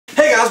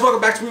guys,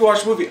 welcome back to We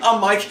Watch Movie.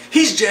 I'm Mike,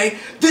 he's Jay,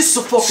 this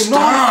is a fucking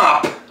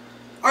Stop! knife!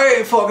 I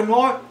ain't fucking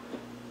knife.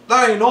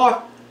 That ain't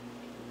knife.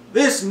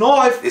 This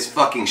knife is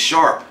fucking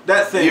sharp.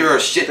 That thing. You're a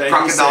shit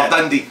crocodile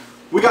Dundee.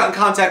 We got in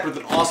contact with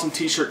an awesome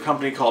t-shirt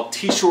company called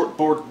T-Shirt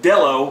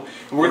Bordello,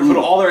 and we're gonna put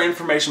all their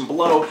information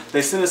below.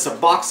 They sent us a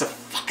box of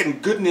fucking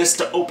goodness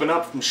to open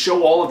up and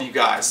show all of you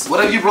guys.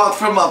 What have you brought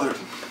for mother?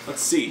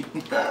 Let's see.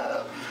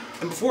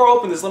 And before I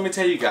open this, let me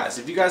tell you guys,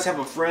 if you guys have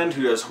a friend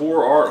who does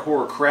horror art,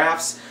 horror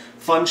crafts,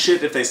 fun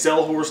shit, if they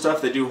sell horror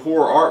stuff, they do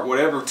horror art,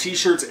 whatever,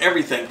 t-shirts,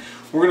 everything,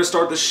 we're going to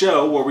start the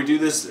show where we do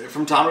this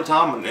from time to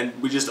time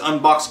and we just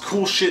unbox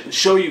cool shit and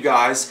show you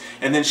guys,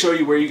 and then show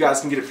you where you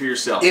guys can get it for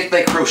yourself. If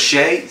they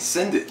crochet,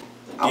 send it.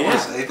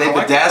 If they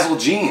bedazzle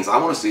jeans, I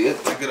want to see it.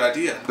 That's a good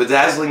idea.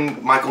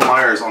 Bedazzling Michael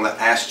Myers on the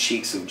ass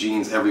cheeks of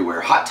jeans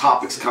everywhere. Hot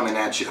Topics coming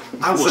at you.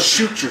 I will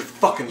shoot your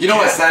fucking You know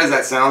what sad as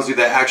that sounds, dude?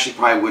 That actually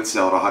probably would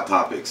sell to Hot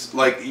Topics.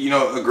 Like, you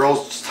know, a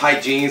girl's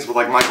tight jeans with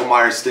like Michael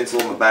Myers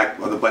stencil on the back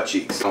of the butt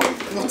cheeks.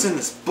 What's in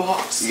this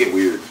box? You get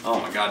weird. Oh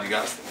my god, you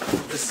guys.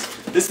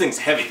 This thing's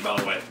heavy, by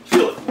the way.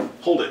 Feel it.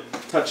 Hold it.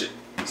 Touch it.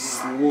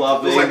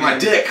 Love it. It's like my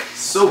dick.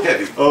 So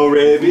heavy.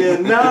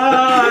 Arabian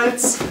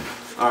Nights.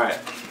 Alright.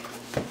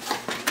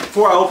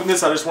 Before I open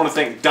this, I just want to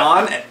thank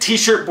Don at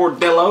T-Shirt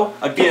Bordello.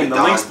 Again,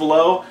 the link's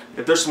below.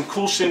 If there's some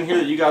cool shit in here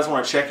that you guys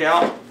want to check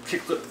out,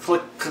 click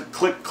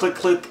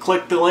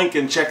the link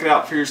and check it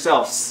out for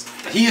yourselves.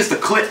 He is the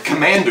clit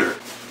commander.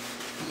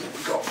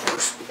 Go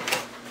first.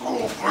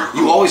 Oh,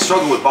 you always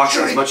struggle with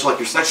boxing, much like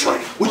your sex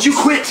life. Would you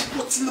quit?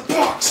 What's in the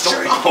box?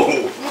 Don't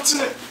know. What's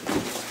in it?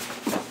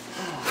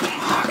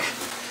 Fuck.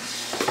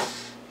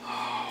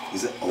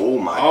 Is it? Oh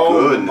my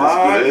goodness.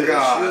 My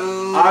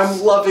God.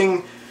 I'm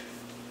loving.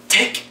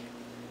 Take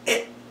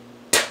it.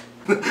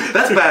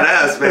 That's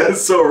badass, man.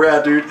 That's so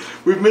rad, dude.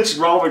 We've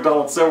mentioned Ronald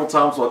McDonald several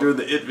times while doing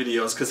the It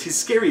videos because he's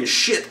scary as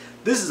shit.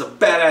 This is a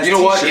badass You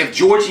know what? If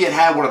Georgie had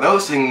had one of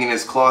those hanging in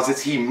his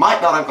closets, he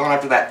might not have gone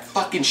after that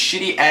fucking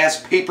shitty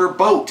ass paper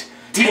boat.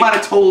 He might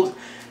have told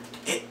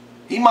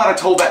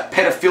that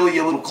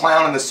pedophilia little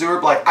clown in the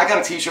sewer, like, I got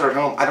a t-shirt at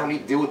home, I don't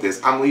need to deal with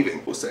this, I'm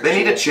leaving. They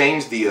need to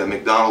change the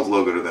McDonald's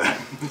logo to that.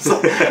 So,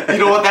 you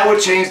know what, that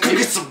would change. Go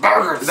get some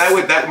burgers.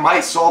 That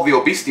might solve the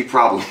obesity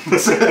problem.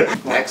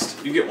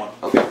 Next. You get one.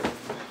 Okay.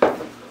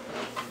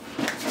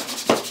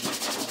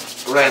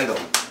 Random.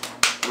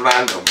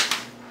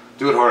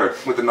 Do it harder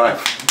with the knife.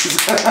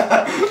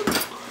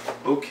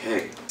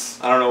 Okay.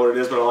 I don't know what it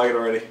is, but I like it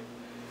already.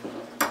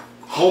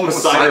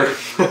 Homicide.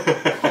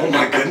 Oh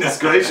my goodness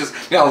gracious.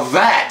 Now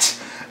that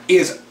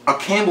is a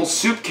Campbell's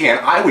soup can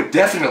I would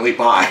definitely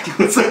buy.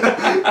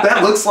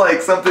 That looks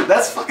like something,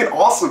 that's fucking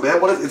awesome, man.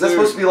 What is that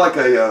supposed to be like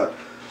a,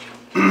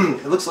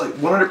 it looks like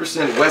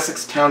 100%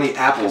 Wessex County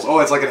apples. Oh,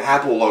 it's like an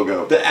Apple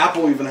logo. The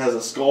apple even has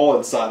a skull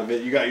inside of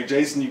it. You got your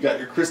Jason, you got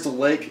your Crystal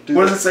Lake. Dude,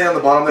 what does it say on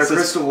the bottom there?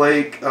 Crystal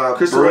Lake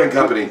Brewing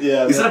Company.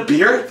 Yeah. Is it a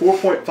beer?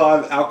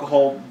 4.5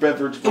 alcohol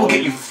beverage. It'll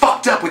get you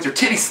fucked up with your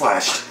titty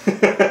slashed.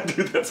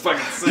 Dude, that's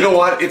fucking sick. You know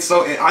what? It's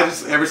so, I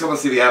just, every time I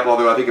see the apple,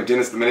 though, I think of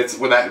Dennis the Minutes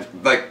when that,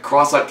 like,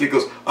 cross-eyed kid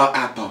goes,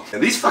 apple.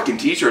 And these fucking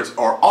t-shirts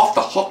are off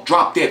the hook,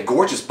 drop dead,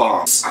 gorgeous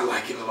bombs. I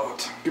like it a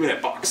lot. Give me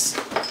that box.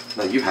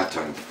 No, you have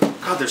time.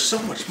 God, there's so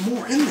much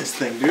more in this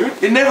thing, dude.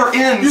 It never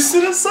ends. You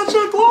sit in such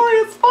a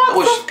glorious box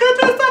of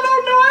goodness, I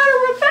don't know how to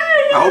repay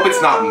you. I hope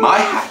it's not my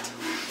hat.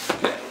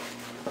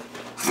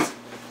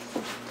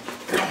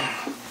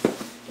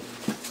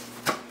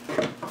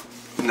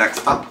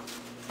 Next up.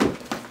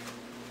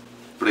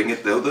 Bring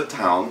it to the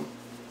town.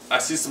 I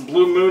see some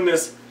blue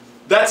moonness.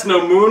 That's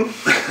no moon.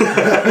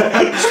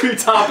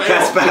 Treetop ale.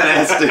 That's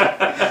badass,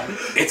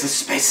 dude. It's a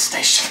space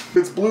station.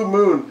 It's Blue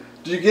Moon.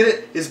 Do you get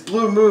it? It's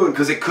Blue Moon.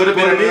 Because it could have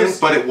been a moon,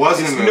 but it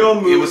wasn't a moon.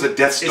 No moon. It was a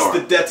Death Star. It's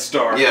the Death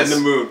Star in the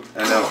moon.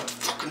 I know. I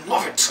fucking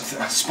love it.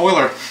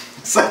 Spoiler.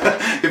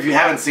 If you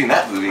haven't seen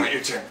that movie. Right,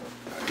 your turn.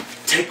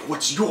 Take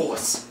what's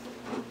yours.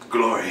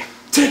 Glory.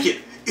 Take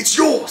it. It's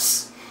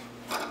yours.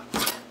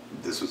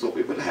 This was what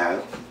we would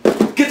have.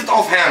 Get it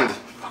offhand.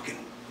 Fucking,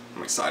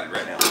 I'm excited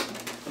right now.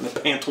 In the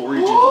Pantel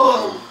region.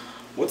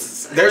 What's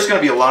this? There's going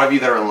to be a lot of you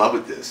that are in love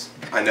with this.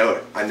 I know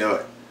it. I know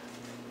it.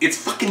 It's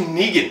fucking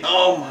Negan.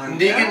 Oh my god.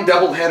 Negan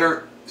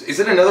doubleheader. Is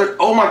it another?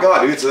 Oh my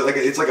god, dude.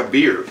 It's like a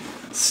beer.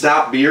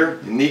 Stout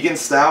beer. Negan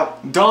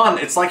stout. Don,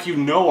 it's like you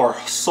know our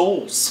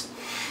souls.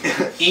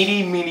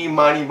 Eeny, meeny,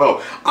 miny,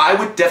 mo. I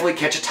would definitely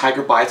catch a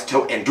tiger by its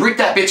toe and drink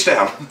that bitch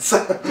down.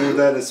 Dude,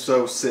 that is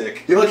so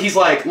sick. You look, he's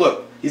like,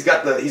 look, he's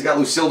got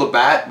Lucille the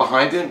Bat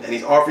behind him, and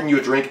he's offering you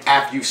a drink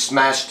after you've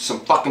smashed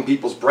some fucking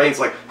people's brains.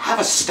 Like, have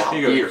a stout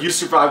beer. You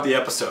survived the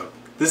episode.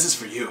 This is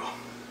for you.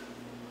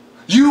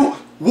 You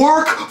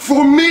work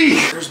for me!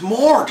 There's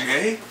more,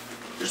 Jay.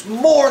 There's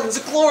more. There's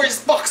a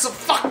glorious box of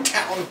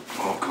Fucktown.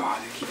 Oh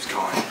god, it keeps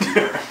going.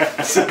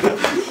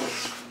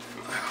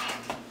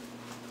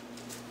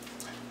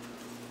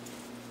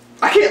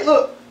 I can't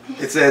look.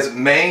 It says,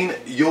 Maine,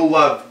 you'll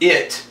love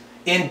it.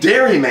 In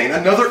Derry, Maine,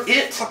 another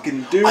it.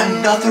 Fucking dude.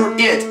 Another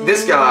it.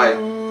 This guy.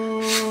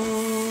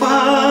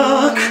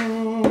 Fuck.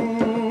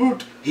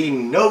 He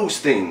knows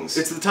things.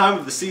 It's the time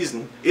of the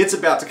season. It's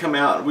about to come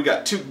out, and we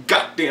got 2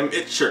 goddamn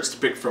It shirts to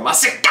pick from. I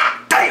said,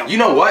 goddamn! You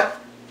know what?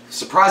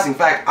 Surprising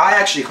fact, I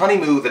actually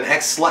honeymooned an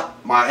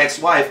my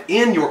ex-wife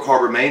in York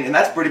Harbor, Maine, and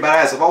that's pretty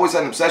badass. I've always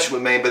had an obsession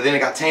with Maine, but then it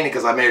got tainted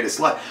because I married a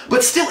slut.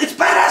 But still, it's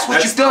badass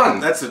what you've done.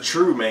 That's a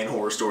true Maine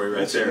horror story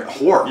right there.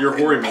 Whore. You're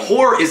hoary moon.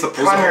 Whore is the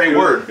primary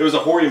word. It was a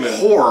hoary moon.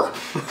 Whore.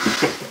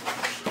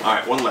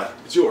 Alright, one left.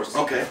 It's yours.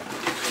 Okay. I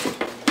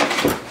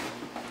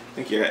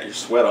think you got your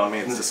sweat on me.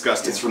 It's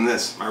disgusting. It's from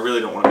this. I really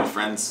don't want to be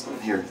friends.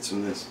 Here, it's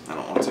from this. I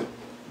don't want to.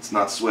 It's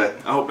not sweat.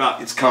 I hope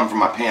not. It's come from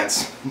my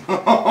pants.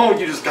 Oh,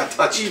 you just got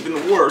touched. Even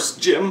worse,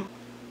 Jim.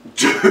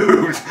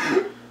 Dude.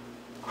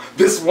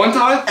 This one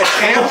time at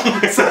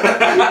camp, this is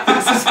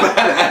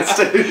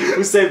badass, dude.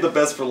 We saved the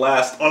best for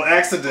last on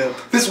accident.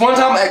 This one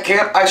time at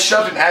camp, I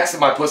shoved an axe in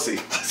my pussy.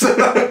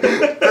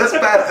 That's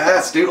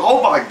badass, dude.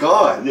 Oh my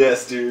god.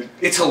 Yes, dude.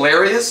 It's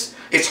hilarious.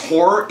 It's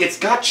horror. It's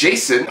got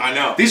Jason. I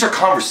know. These are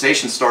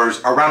conversation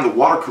starters around the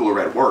water cooler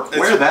at work.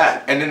 Wear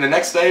that. And then the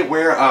next day,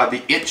 wear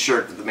the It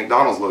shirt with the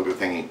McDonald's logo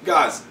thingy.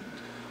 Guys,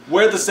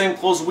 wear the same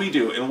clothes we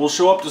do, and we'll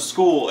show up to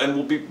school, and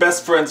we'll be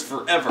best friends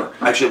forever.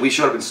 Actually, if we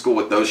showed up in school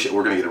with those shit,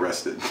 we're gonna get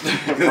arrested.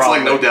 It's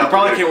like no doubt. You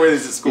probably can't wear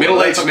these at school.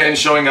 Middle-aged men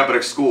showing up at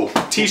a school.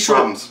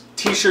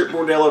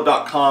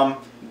 T-shirtbordello.com.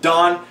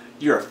 Don,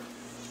 you're a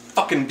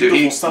fucking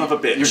beautiful son of a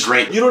bitch. You're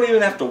great. You don't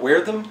even have to wear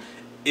them.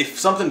 If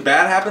something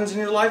bad happens in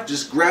your life,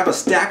 just grab a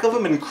stack of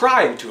them and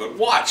cry into it.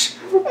 Watch.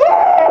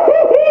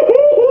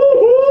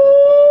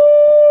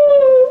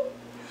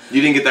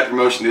 You didn't get that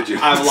promotion, did you?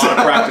 I have a lot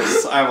of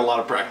practice. I have a lot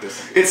of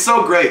practice. It's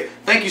so great.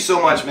 Thank you so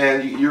much,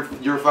 man.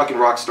 You're a fucking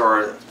rock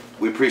star.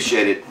 We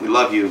appreciate it. We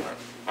love you.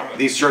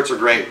 These shirts are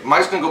great.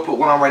 Mike's gonna go put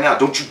one on right now.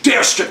 Don't you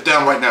dare strip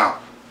down right now.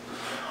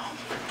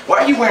 Why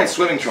are you wearing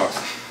swimming trunks?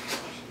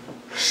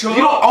 You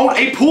don't own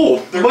a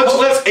pool, much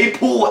less a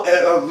pool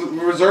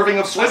reserving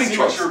of swimming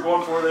trunks. I see what you were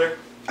going for there.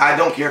 I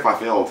don't care if I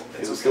failed.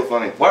 It was still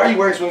funny. Why are you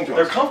wearing swimming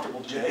trunks? They're comfortable,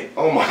 Jay.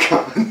 Oh my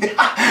god.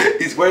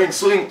 He's wearing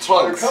swimming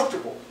trunks. They're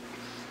comfortable.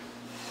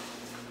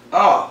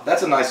 Oh,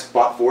 that's a nice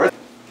spot for it.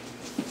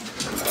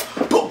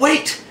 But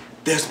wait,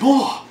 there's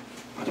more.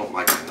 I don't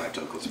like when knife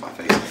goes to my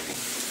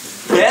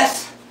face.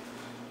 Beth?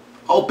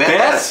 Oh,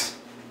 Beth?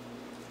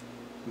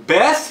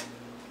 Beth?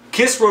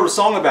 Kiss wrote a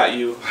song about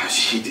you.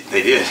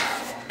 They did.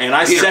 And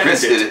I Peter seconded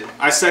Chris did it.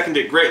 I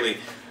seconded it greatly.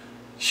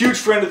 Huge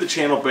friend of the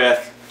channel,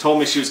 Beth, told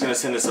me she was going to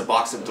send us a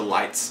box of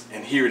delights.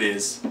 And here it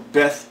is.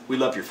 Beth, we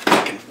love your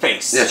fucking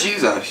face. Yeah, she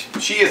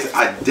is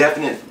a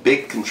definite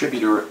big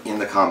contributor in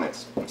the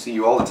comments. I see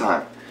you all the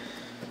time.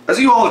 I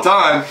see you all the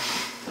time.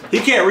 He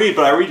can't read,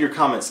 but I read your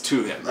comments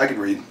to him. I can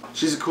read.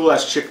 She's a cool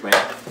ass chick, man.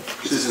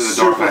 She's a the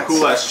dark super nights.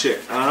 cool ass chick.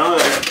 And I know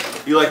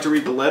that you like to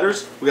read the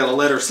letters. We got a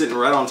letter sitting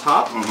right on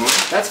top.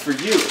 That's for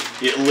you,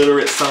 you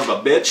illiterate son of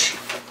a bitch.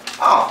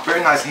 Oh, very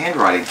nice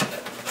handwriting.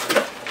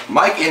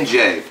 Mike and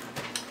Jay.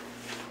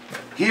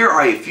 Here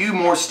are a few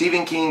more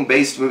Stephen King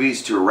based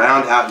movies to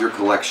round out your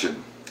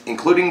collection,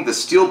 including the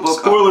Steelbook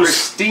of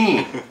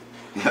Christine.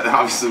 Yeah,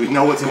 obviously we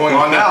know what's going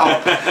on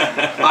now.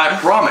 I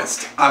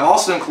promised. I've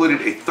also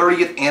included a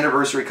 30th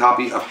anniversary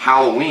copy of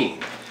Halloween.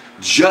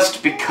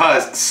 Just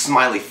because,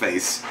 smiley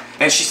face.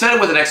 And she said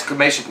it with an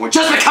exclamation point.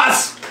 Just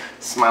because!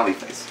 Smiley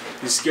face.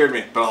 You scared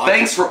me, but I like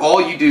Thanks for all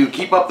you do.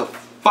 Keep up the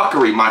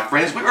fuckery, my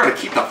friends. We're going to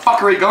keep the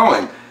fuckery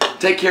going.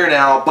 Take care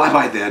now.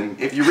 Bye-bye then.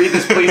 If you read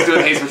this, please do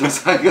an Ace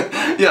Ventura.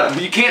 Yeah,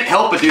 you can't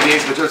help but do the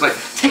Ace Ventura. It's like,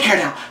 take care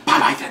now.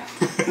 Bye-bye then.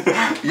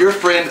 Your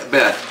friend,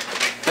 Beth.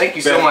 Thank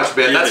you so much,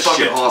 Beth. That's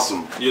fucking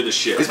awesome. You're the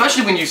shit.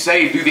 Especially when you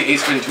say do the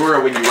Ace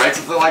Ventura when you write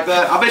something like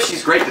that. I bet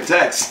she's great to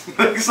text.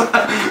 That's what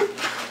I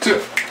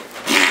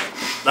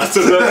was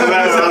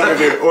gonna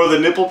do. Or the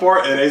nipple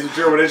part and Ace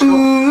Ventura when it's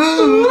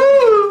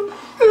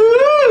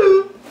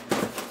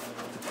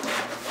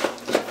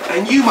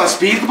And you must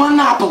be the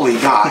Monopoly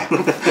guy.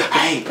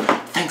 Hey,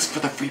 thanks for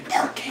the free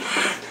parking.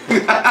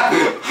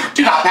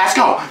 Do not pass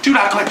go. Do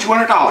not collect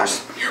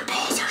 $200. Your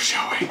balls are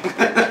showing.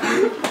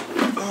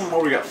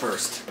 What we got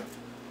first?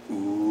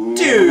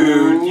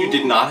 Dude, you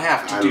did not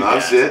have to do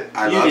that.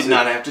 You did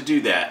not have to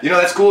do that. You know,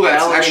 that's cool.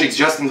 That's actually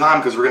just in time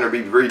because we're going to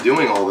be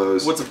redoing all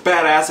those. What's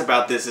badass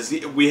about this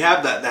is we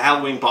have the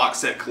Halloween box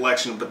set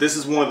collection, but this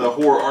is one of the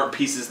horror art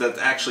pieces that's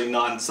actually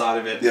not inside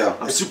of it. Yeah.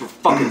 I'm super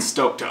fucking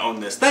stoked to own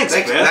this. Thanks,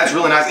 Beth. That's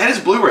really nice. And it's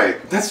Blu-ray.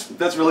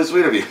 That's really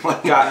sweet of you.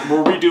 God,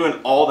 we're redoing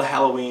all the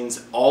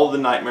Halloweens, all the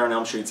Nightmare on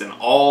Elm Streets, and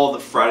all the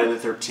Friday the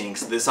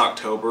 13th this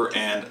October,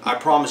 and I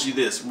promise you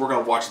this, we're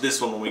going to watch this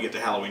one when we get to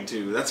Halloween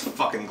too. That's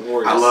fucking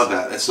glorious. I love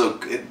that. That's so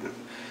good.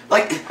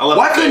 Like, I love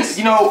why couldn't,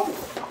 you know,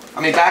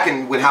 I mean, back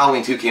when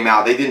Halloween 2 came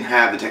out, they didn't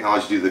have the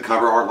technology to do the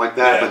cover art like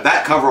that, but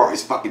that cover art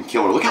is fucking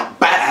killer. Look how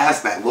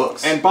badass that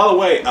looks. And by the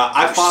way,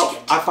 I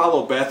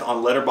follow Beth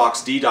on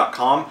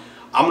letterboxd.com.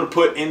 I'm going to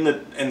put in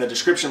the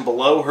description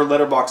below her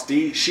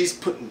Letterboxd. She's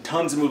putting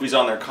tons of movies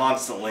on there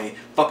constantly.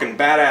 Fucking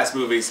badass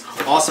movies.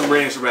 Awesome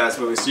ratings for badass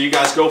movies. So you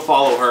guys go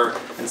follow her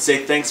and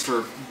say thanks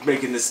for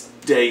making this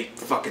day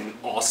fucking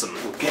awesome.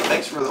 Okay,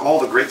 thanks for all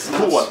the great stuff.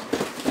 Cool one.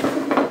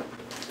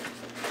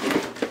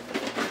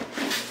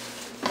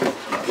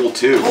 pull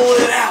two. Pull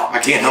it out. I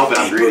can't help it.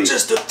 I'm greedy.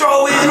 Just to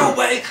throw it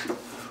away.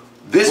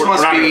 This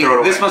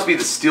must be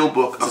the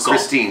steelbook of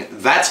Christine.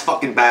 That's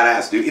fucking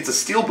badass, dude. It's a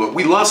steelbook.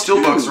 We love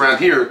steelbooks around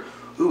here.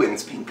 Ooh, and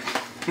it's pink.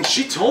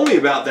 She told me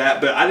about that,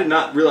 but I did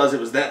not realize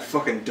it was that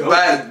fucking dope.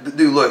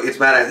 Dude, look, it's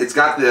badass. It's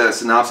got the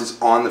synopsis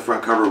on the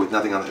front cover with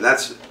nothing on it.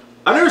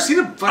 I've never seen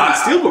a fucking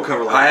steelbook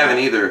cover like that. I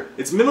haven't either.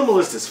 It's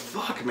minimalist as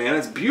fuck, man.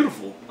 It's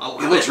beautiful.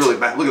 It looks really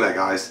bad. Look at that,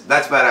 guys.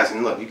 That's badass.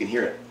 And look, you can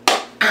hear it.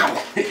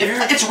 Ow!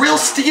 It's real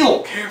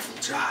steel.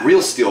 Careful, John.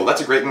 Real Steel. That's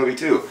a great movie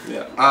too.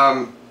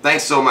 Yeah.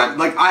 Thanks so much.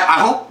 Like, I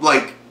hope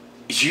like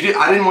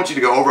I didn't want you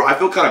to go over. I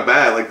feel kind of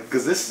bad, like,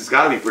 because this has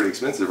got to be pretty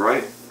expensive,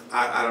 right?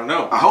 I don't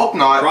know. I hope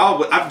not.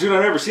 Probably. Dude,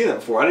 I've never seen that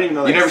before. I didn't even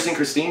know that. You never seen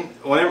Christine?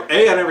 Well,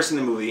 A, I've never seen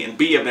the movie, and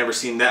B, I've never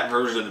seen that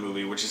version of the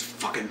movie, which is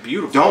fucking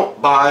beautiful. Don't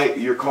buy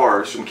your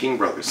cars from King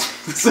Brothers.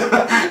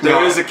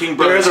 There is a King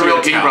Brothers. There is a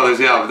real King Brothers,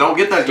 yeah. Don't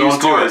get that used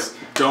cars.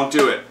 Don't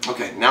do it.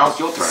 Okay, now it's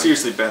your turn.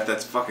 Seriously, Beth,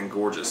 that's fucking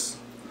gorgeous.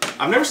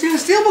 I've never seen a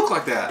steelbook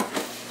like that.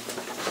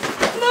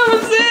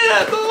 Never seen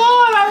it.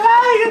 Lord, I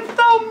like it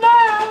so much.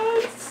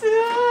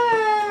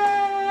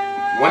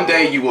 One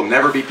day you will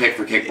never be picked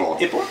for kickball.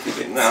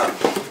 No.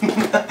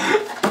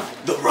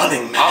 The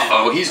running man.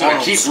 Uh-oh, he's going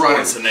to keep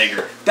running.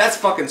 Schwarzenegger. That's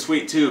fucking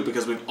sweet too,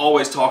 because we've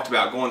always talked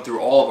about going through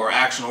all of our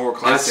action horror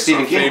classics,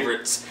 our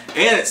favorites,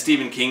 and it's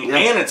Stephen King,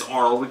 and it's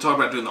Arnold. We talked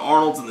about doing the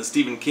Arnolds and the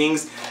Stephen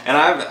Kings, and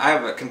I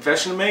have a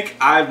confession to make.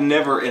 I've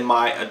never in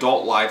my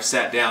adult life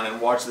sat down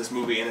and watched this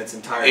movie in its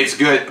entirety. It's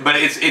good, but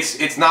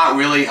it's not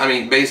really. I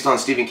mean, based on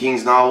Stephen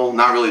King's novel,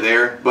 not really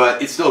there,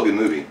 but it's still a good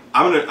movie.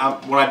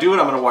 When I do it,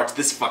 I'm gonna watch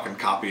this fucking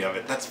copy of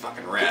it. That's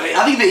fucking rad.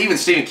 I think that even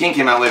Stephen King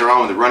came out later on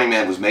when The Running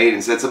Man was made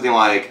and said something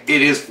like,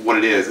 "It is what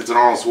it is. It's an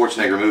Arnold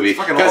Schwarzenegger movie."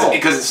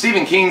 Because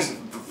Stephen King's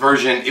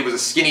version, it was a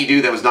skinny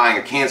dude that was dying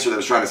of cancer that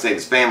was trying to save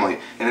his family,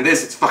 and in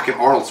this, it's fucking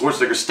Arnold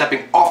Schwarzenegger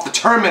stepping off the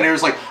Terminator.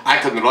 It's like, I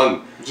couldn't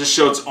run. It just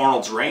shows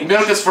Arnold's range.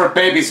 Milk is for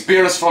babies,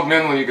 beer is for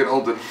men when you get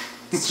older.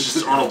 It's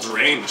just Arnold's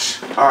range.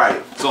 All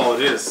right, that's all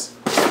it is.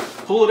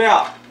 Pull it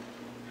out.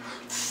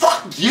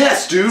 Fuck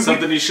yes, dude.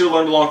 Something you should have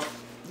learned along.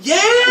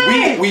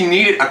 Yeah! We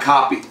needed a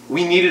copy.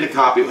 We needed a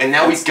copy, and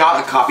now we've got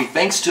a copy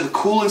thanks to the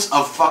coolness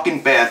of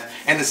fucking Beth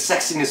and the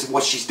sexiness of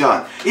what she's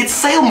done. It's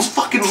Salem's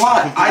fucking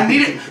Lot. I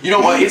need it. You know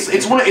what?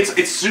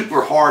 It's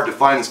super hard to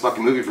find this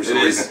fucking movie for some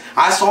reason.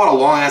 I saw it a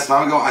long ass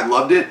time ago. I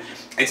loved it.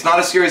 It's not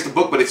as scary as the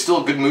book, but it's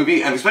still a good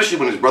movie, and especially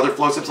when his brother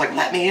floats up, it's like,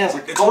 let me in. It's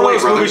like, it's one of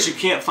those movies you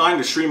can't find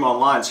to stream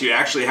online, so you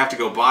actually have to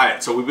go buy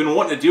it. So we've been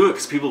wanting to do it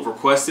because people have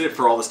requested it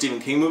for all the Stephen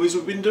King movies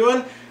we've been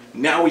doing.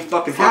 Now we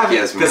fucking have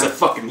it because of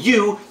fucking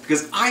you,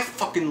 because I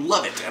fucking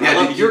love it, and I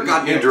love your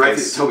goddamn face.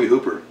 Directed Toby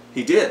Hooper.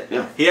 He did.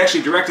 Yeah. He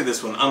actually directed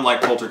this one,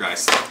 unlike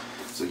Poltergeist.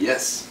 So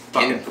yes,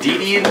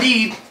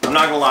 indeed. I'm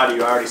not gonna lie to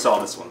you. I already saw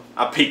this one.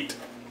 I peeked.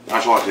 I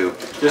saw it too.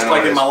 Just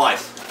like in my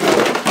life.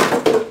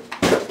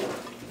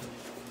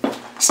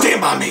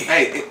 Stand by me.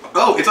 Hey,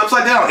 it's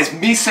upside down. It's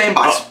me saying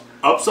by.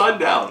 Upside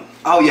down.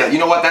 Oh yeah, you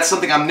know what? That's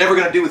something I'm never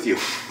gonna do with you.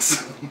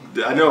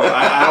 I know.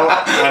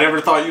 I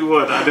never thought you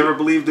would. I never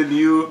believed in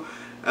you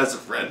as a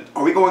friend.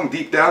 Are we going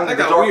deep down the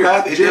dark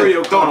path?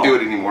 Don't do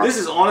it anymore. This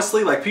is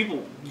honestly like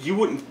people. You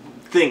wouldn't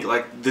think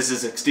like this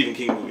is a Stephen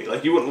King movie.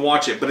 Like you wouldn't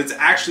watch it, but it's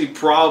actually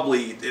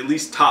probably at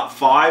least top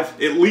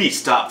 5. At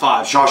least top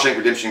 5. Shawshank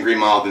Redemption, Green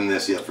Mile, than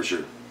this, yeah, for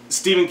sure.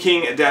 Stephen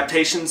King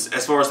adaptations,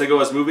 as far as they go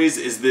as movies,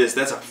 is this.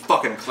 That's a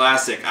fucking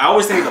classic. I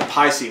always think of the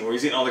pie scene where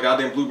he's eating all the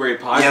goddamn blueberry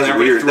pies. Yeah, that's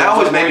weird. That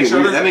always made me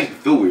weird. That makes me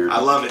feel weird.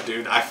 I love it,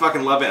 dude. I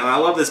fucking love it, and I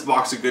love this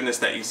box of goodness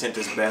that you sent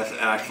us, Beth,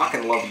 and I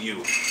fucking love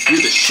you. You're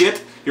the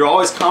shit. You're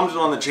always commenting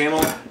on the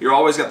channel. You're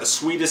always got the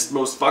sweetest,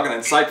 most fucking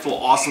insightful,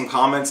 awesome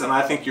comments, and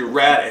I think you're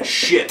rad as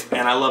shit.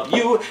 And I love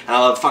you, and I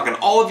love fucking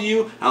all of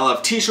you, and I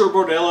love T-shirt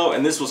Bordello,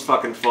 and this was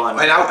fucking fun.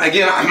 And I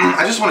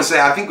just want to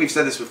say, I think we've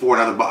said this before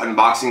in other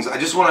unboxings. I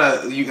just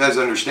want you guys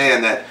to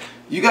understand that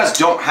you guys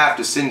don't have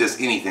to send us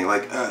anything.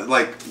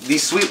 Like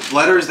these sweet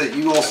letters that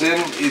you all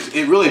send,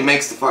 it really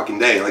makes the fucking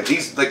day. Like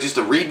just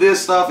to read this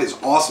stuff is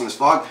awesome as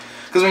fuck.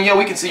 Because I mean, yeah,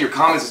 we can see your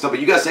comments and stuff, but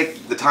you guys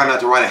take the time out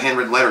to write a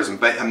handwritten letter is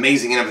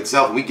amazing in and of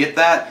itself, and we get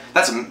that.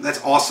 That's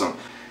awesome.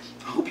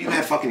 I hope you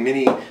have fucking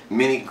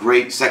many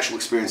great sexual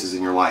experiences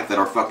in your life that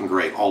are fucking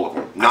great, all of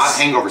them. Not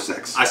hangover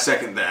sex. I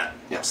second that.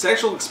 Yeah.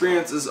 Sexual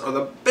experiences are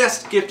the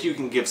best gift you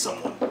can give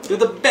someone. They're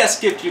the best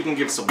gift you can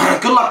give someone.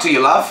 Good luck to you,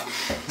 love.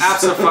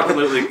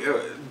 Absolutely.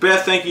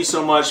 Beth, thank you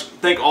so much.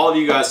 Thank all of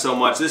you guys so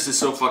much. This is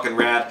so fucking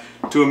rad.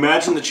 To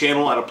imagine the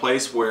channel at a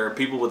place where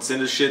people would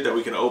send us shit that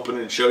we can open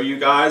and show you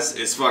guys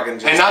is fucking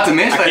just... And not to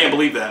mention, I can't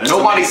believe that.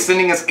 Nobody's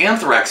sending us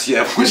anthrax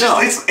yet. Which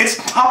it's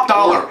top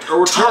dollar.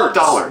 Or top turds.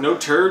 dollar. No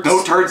turds.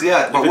 No turds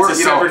yet. But if it's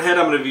a severed head,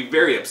 I'm going to be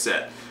very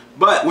upset.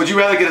 But... Would you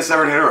rather get a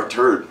severed head or a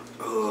turd?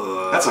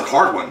 That's a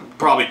hard one.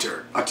 Probably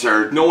turd. A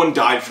turd. No one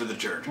died for the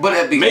turd.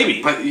 But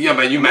maybe. But yeah,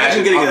 but you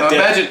imagine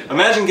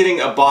getting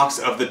a box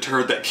of the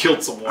turd that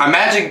killed someone.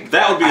 Imagine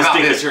that would be a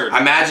stinking turd.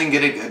 Imagine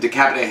getting a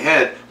decapitated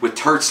head with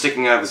turd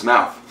sticking out of his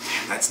mouth.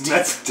 Damn,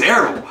 that's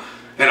terrible.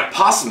 And a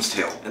possum's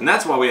tail. And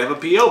that's why we have a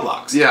P.O.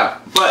 box. Yeah.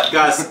 But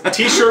guys,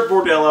 T-shirt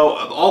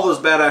Bordello, all those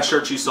badass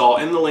shirts you saw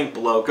in the link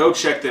below, go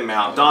check them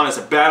out. Don is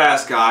a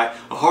badass guy,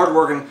 a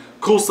hardworking,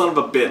 cool son of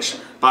a bitch,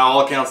 by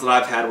all accounts that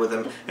I've had with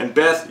him. And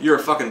Beth, you're a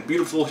fucking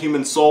beautiful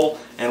human soul,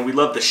 and we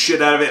love the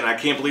shit out of it, and I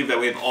can't believe that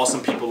we have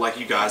awesome people like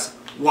you guys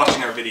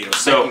watching our videos.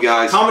 So, thank you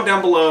guys. Comment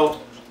down below.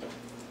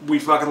 We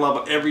fucking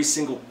love every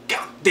single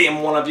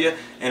goddamn one of you.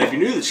 And if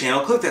you're new to the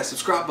channel, click that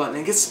subscribe button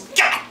and get some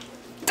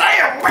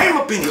goddamn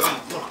random opinions.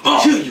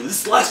 I'll kill you. This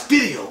is the last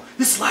video.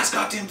 This is the last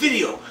goddamn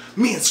video.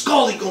 Me and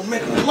Scully gonna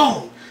make them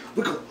alone.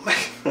 We're gonna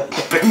make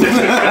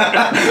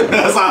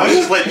That's why I was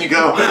just letting you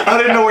go. I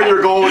didn't know where you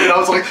were going, and I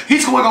was like,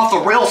 he's going off the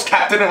rails,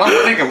 Captain, and I'm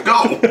letting him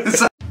go.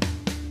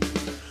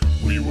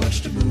 We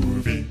watched a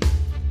movie.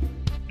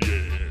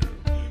 Yeah.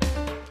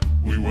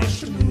 We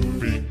watched a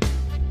movie.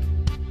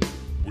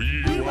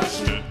 We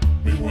watched it.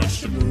 We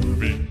watched a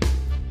movie.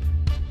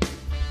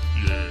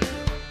 Yeah.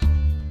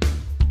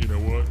 You know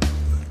what?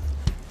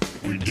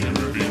 We did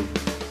a review.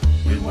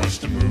 We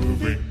watched a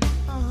movie.